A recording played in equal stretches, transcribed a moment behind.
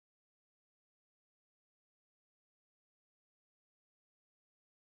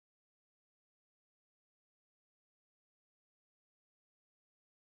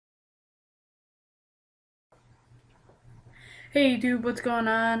Hey YouTube, what's going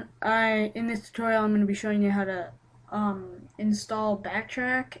on? In this tutorial I'm going to be showing you how to install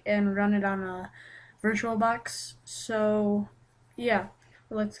BackTrack and run it on a VirtualBox. So yeah,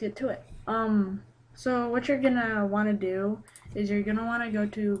 let's get to it. So what you're gonna want to do is you're gonna want to go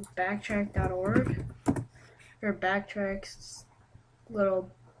to backtrack.org or backtrack's little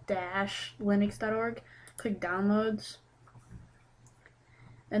dash linux.org. Click downloads,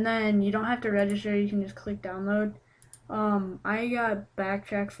 and then you don't have to register. You can just click download. I got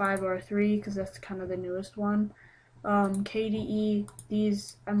BackTrack 5r3 because that's kind of the newest one. KDE,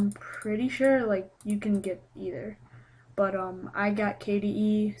 these I'm pretty sure like you can get either, but I got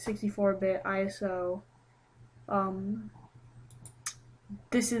KDE 64-bit ISO. Um,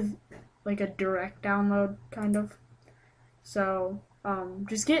 this is like a direct download kind of. So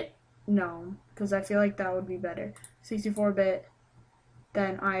just get GNOME because I feel like that would be better. 64-bit,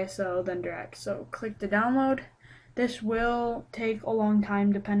 then ISO, then direct. So click the download. This will take a long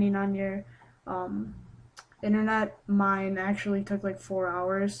time depending on your internet. Mine actually took like 4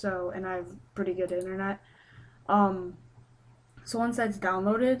 hours, and I have pretty good internet. Um, so once that's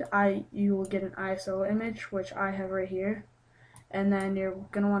downloaded, you will get an ISO image, which I have right here, and then you're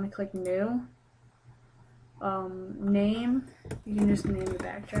gonna want to click new. Name, you can just name the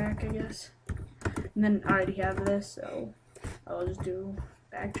backtrack, I guess. And then I already have this, so I'll just do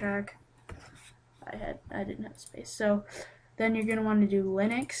backtrack. I didn't have space. So then you're gonna want to do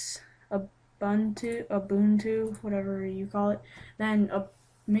Linux, Ubuntu, whatever you call it. Then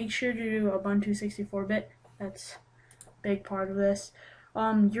make sure to do Ubuntu 64-bit. That's a big part of this.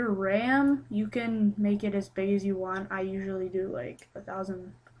 Your RAM, you can make it as big as you want. I usually do like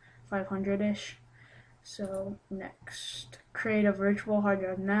 1,500-ish. So next, create a virtual hard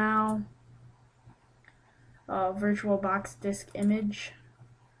drive now. VirtualBox disk image.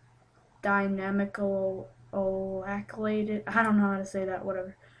 Dynamical accoladed. I don't know how to say that.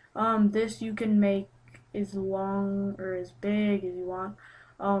 Whatever. This you can make as long or as big as you want.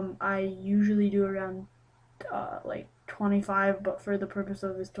 I usually do around like 25, but for the purpose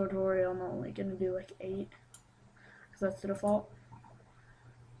of this tutorial, I'm only gonna do like 8 because that's the default.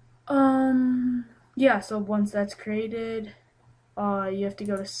 Yeah. So once that's created, you have to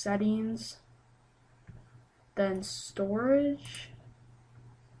go to settings, then storage.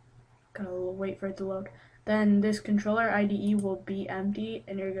 Gotta wait for it to load. Then this controller IDE will be empty,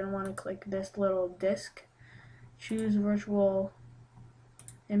 and you're gonna want to click this little disk, choose virtual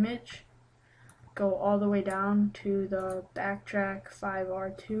image, go all the way down to the BackTrack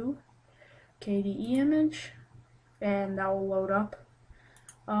 5r2 KDE image, and that will load up.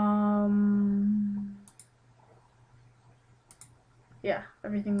 Yeah,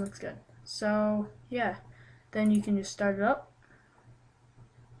 everything looks good. So yeah, then you can just start it up.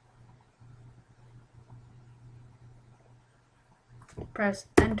 Press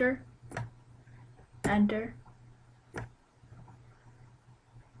enter, enter.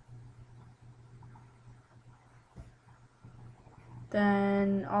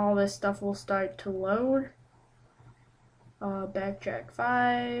 Then all this stuff will start to load. BackTrack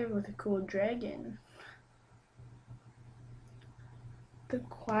 5 with a cool dragon. The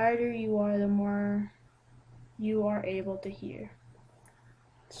quieter you are, the more you are able to hear.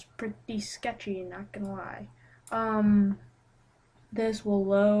 It's pretty sketchy, not gonna lie. This will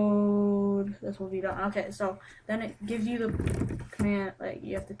load. This will be done. Okay, so then it gives you the command, like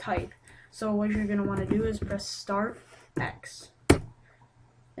you have to type. So what you're gonna want to do is press Start X,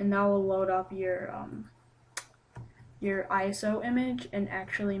 and that will load up your ISO image and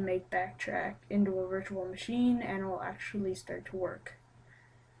actually make BackTrack into a virtual machine, and it will actually start to work.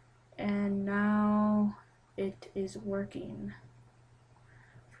 And now it is working.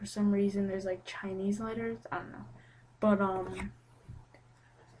 For some reason there's like Chinese letters, I don't know. But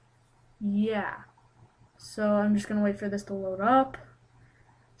yeah. So I'm just gonna wait for this to load up.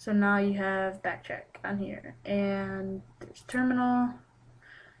 So now you have BackTrack on here, and there's terminal.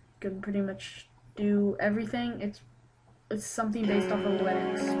 You can pretty much do everything. It's something based off of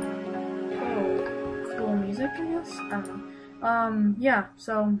Linux. Oh, cool music, I guess? I don't know. Yeah,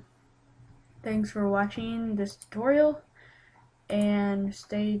 so thanks for watching this tutorial, and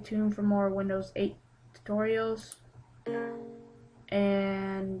stay tuned for more Windows 8 tutorials.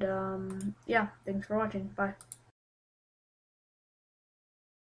 And yeah, thanks for watching. Bye.